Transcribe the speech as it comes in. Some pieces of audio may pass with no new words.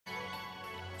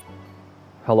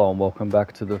Hello and welcome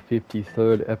back to the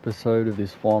 53rd episode of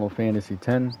this Final Fantasy X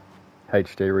HD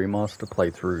Remaster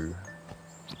playthrough.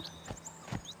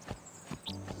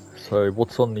 So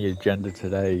what's on the agenda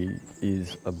today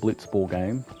is a Blitzball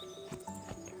game,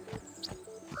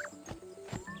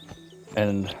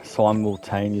 and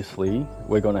simultaneously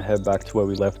we're going to head back to where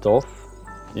we left off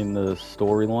in the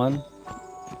storyline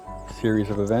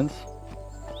series of events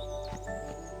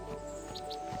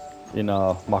in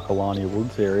Makalania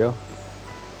Woods area.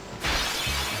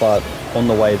 But on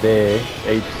the way there,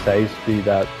 each save speed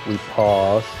that we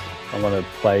pass, I'm going to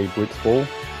play Blitzball.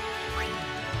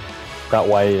 That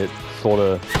way it sort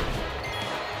of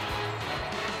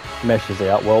meshes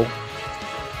out well.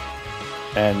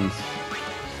 And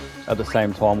at the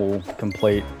same time we'll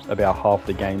complete about half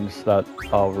the games that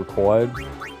are required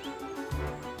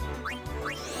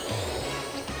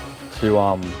to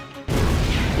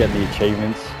get the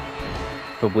achievements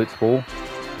for Blitzball.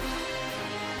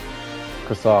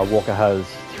 Because Walker has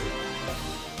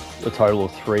a total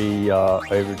of 3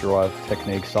 overdrive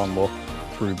techniques unlocked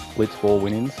through Blitzball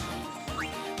winnings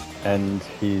and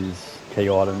his key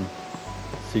item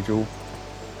sigil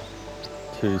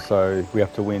too, so we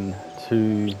have to win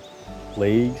 2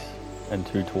 leagues and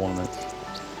 2 tournaments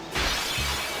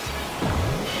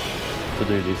to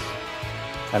do this,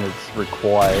 and it's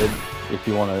required if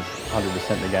you want to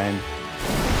 100% the game.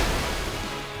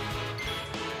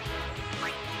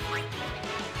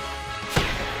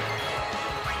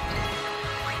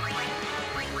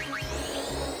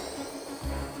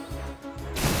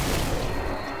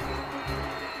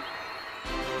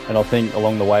 And I think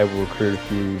along the way we'll recruit a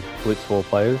few Blitzball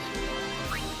players.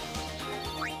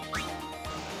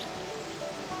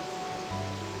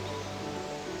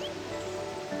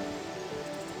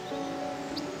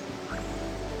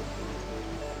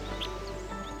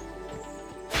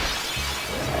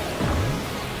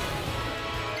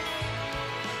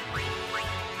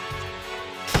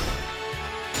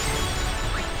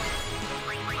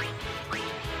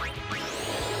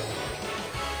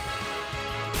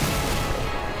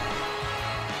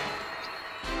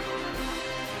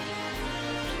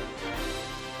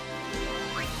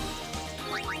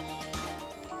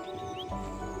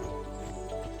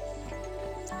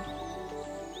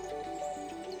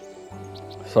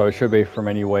 So it should be from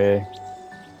anywhere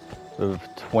of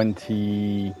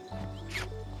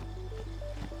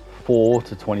 24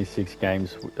 to 26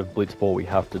 games of Blitzball we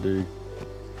have to do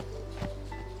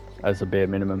as a bare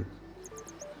minimum.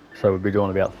 So we'll be doing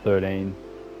about 13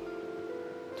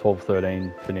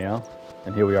 for now.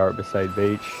 And here we are at Besaid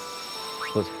Beach.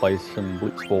 Let's play some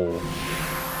Blitzball.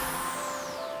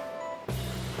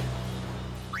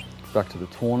 Back to the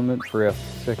tournament for our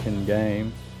second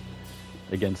game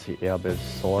against the Bhed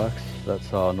Psyches.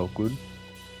 That's not good.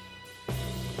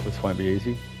 This won't be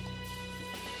easy.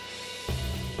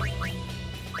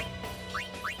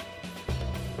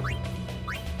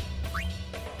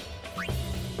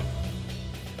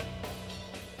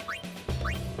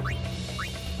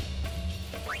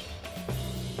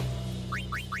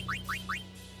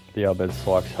 The Bhed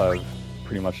Psyches have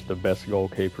pretty much the best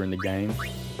goalkeeper in the game,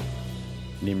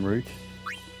 Nimrook.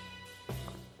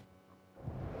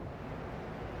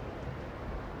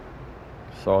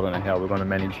 So I don't know how we're going to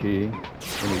manage here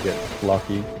when we get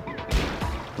lucky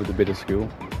with a bit of skill.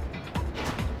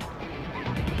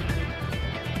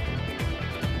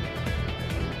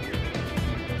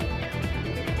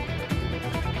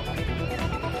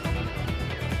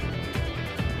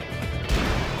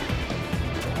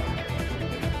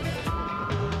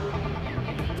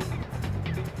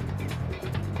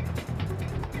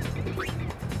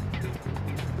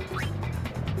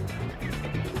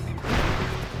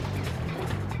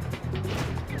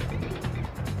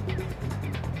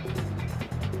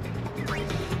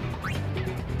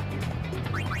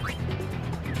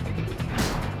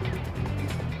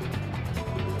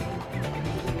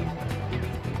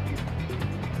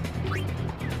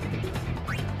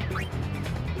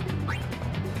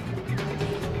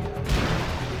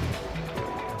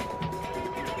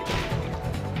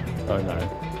 Oh no.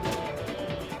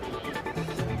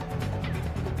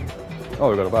 Oh,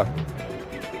 we got it back.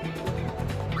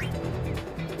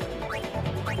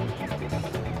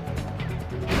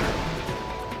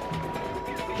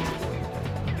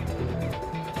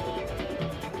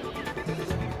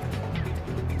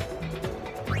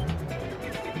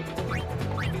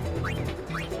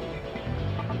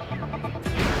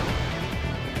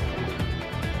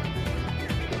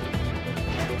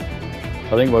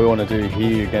 I think what we want to do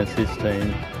here against this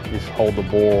team is hold the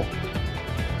ball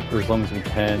for as long as we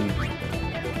can,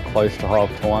 close to half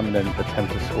time, and then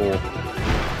attempt to score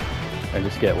and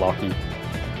just get lucky.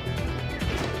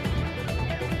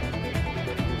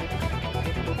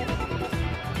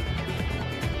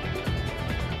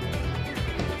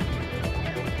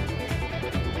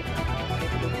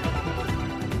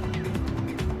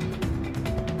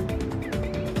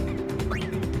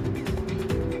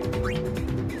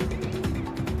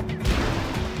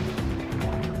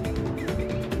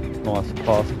 Nice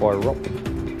pass by Rock,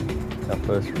 our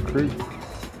first recruit.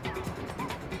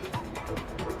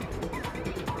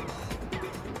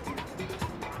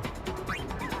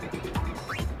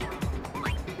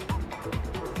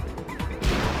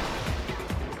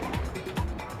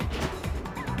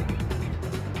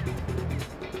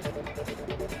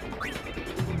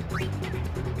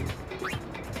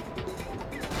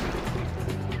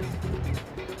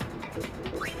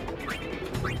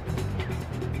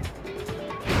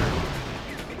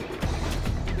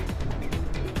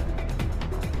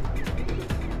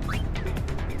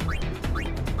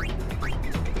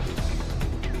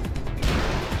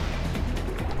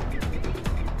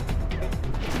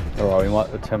 Alright, we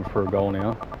might attempt for a goal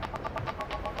now.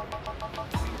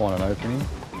 Find an opening.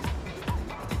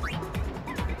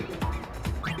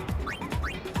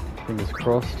 Fingers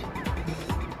crossed.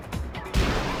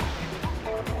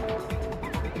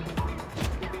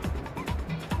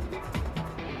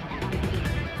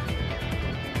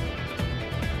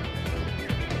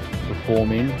 The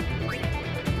form in.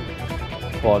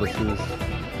 Tidus's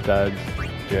dad's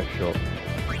jet shot.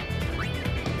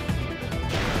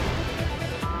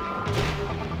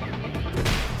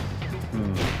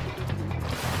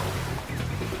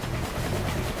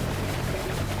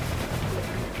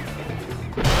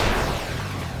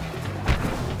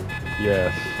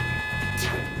 Yes.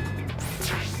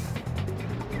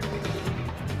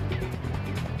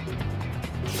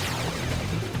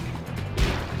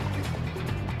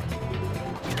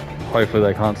 Hopefully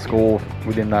they can't score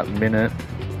within that minute.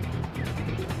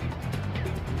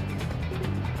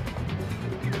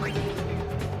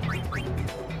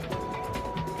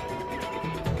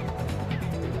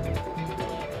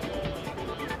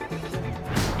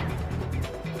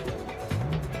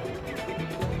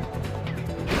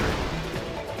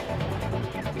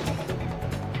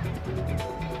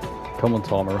 Come on,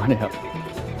 timer, run out.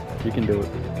 You can do it.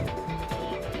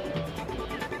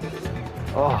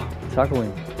 Oh, tackle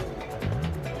him.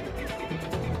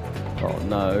 Oh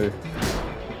no.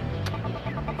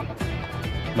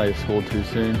 May have scored too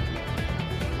soon.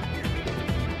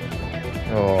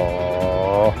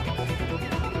 Oh.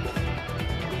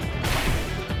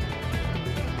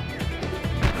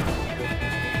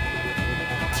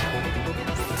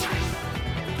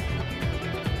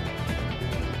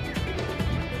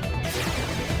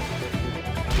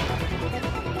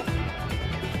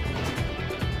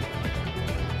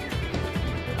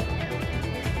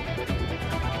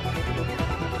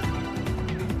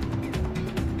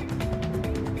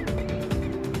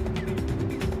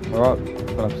 Alright,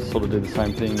 gonna have to sort of do the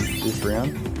same thing this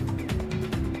round.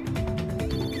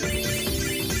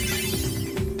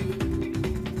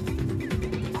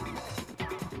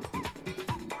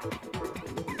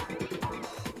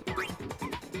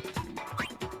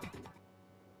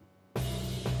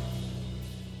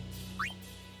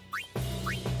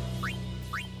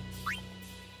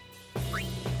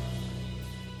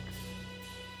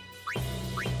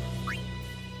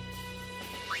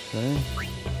 Okay.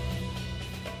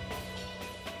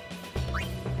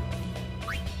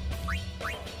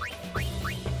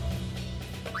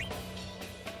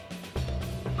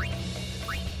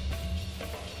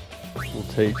 We'll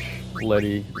teach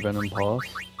Letty Venom Pass.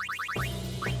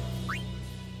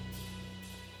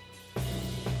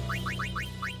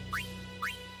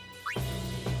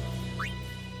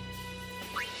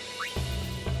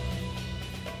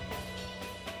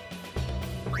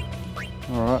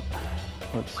 Alright,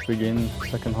 let's begin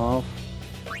second half.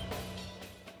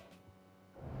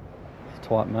 It's a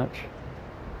tight match.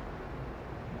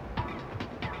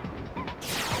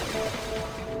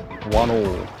 One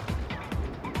all.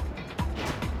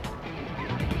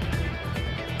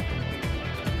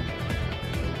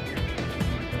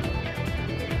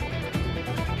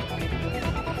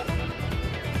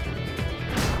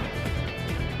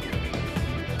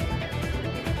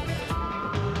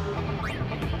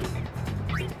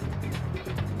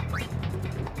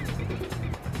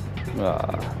 Ah.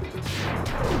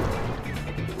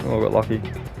 Oh, I got lucky.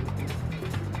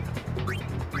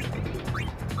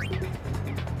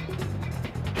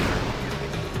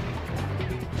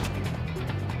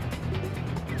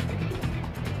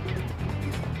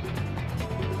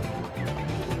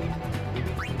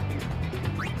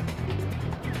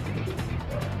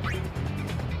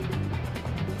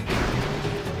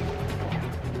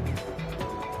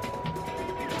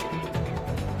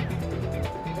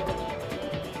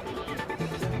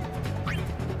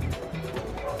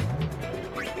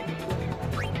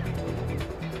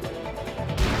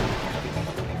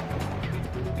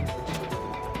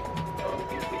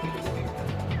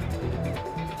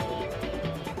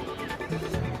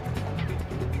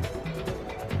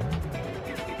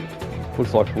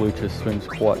 Looks like Blue just swims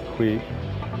quite quick.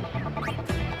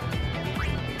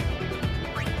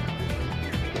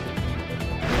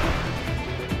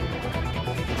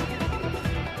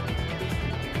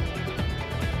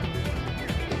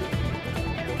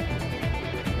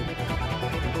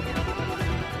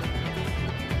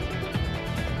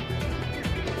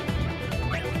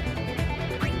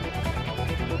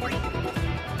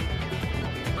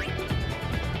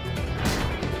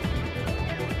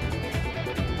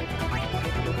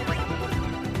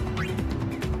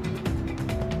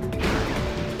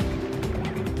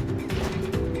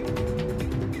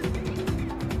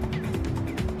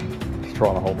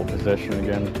 Trying to hold the possession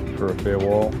again for a fair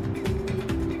while.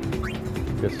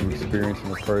 Get some experience in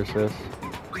the process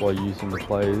while using the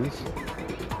players.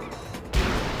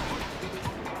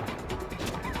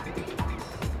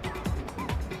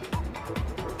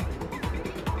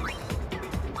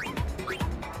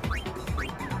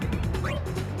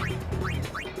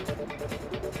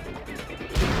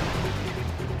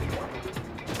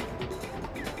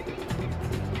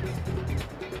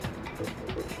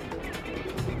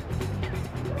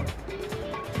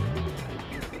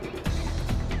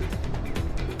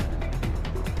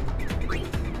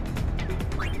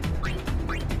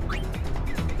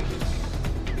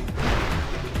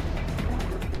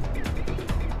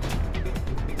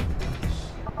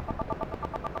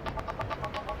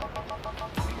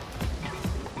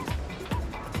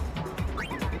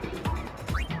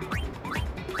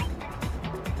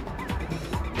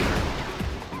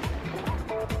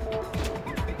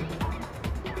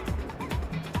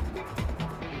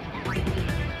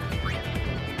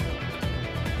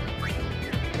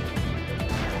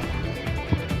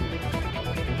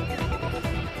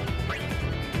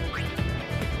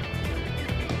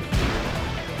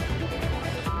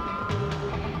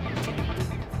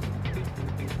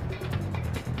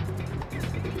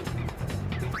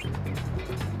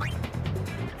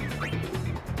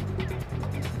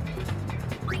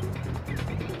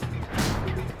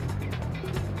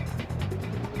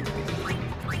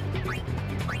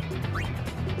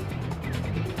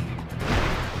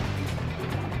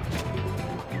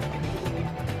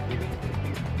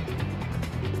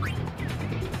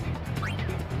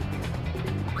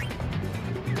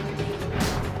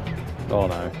 Oh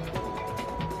no.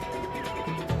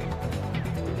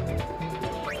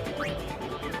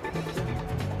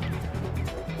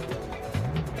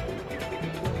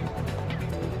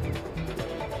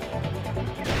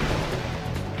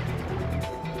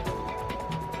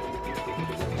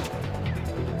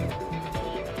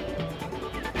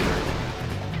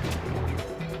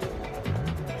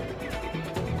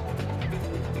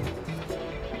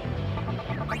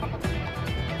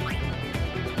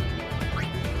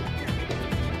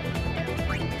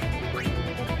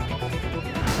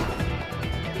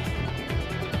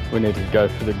 We need to go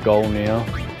for the goal now.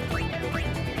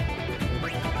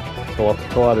 So up to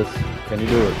Tidus. Can you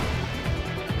do it?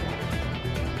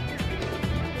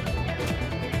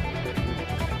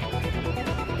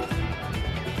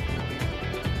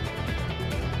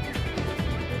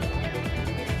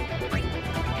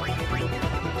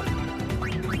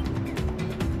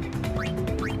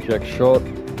 Jack shot.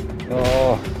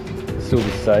 Oh, still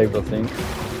be saved, I think.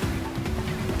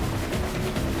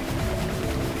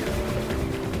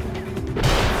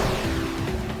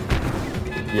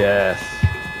 Yes,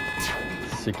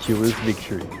 secures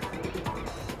victory.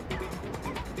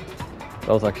 That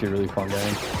was actually a really fun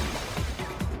game.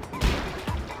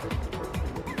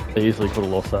 They easily could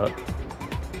have lost that.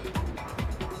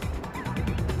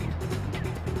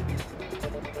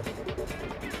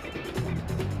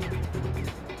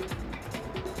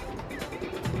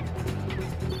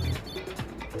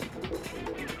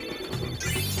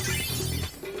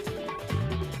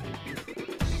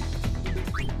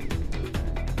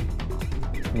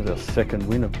 This is our second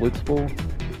win of Blitzball.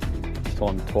 This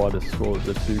time Tidus scored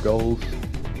the 2 goals.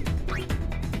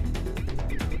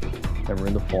 And we're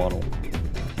in the final.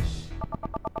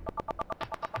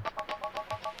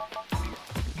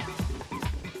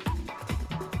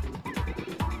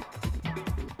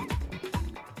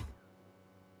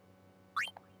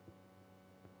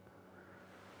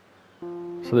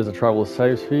 So there's a traveller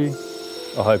saves fee.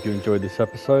 I hope you enjoyed this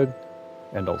episode,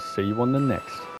 and I'll see you on the next.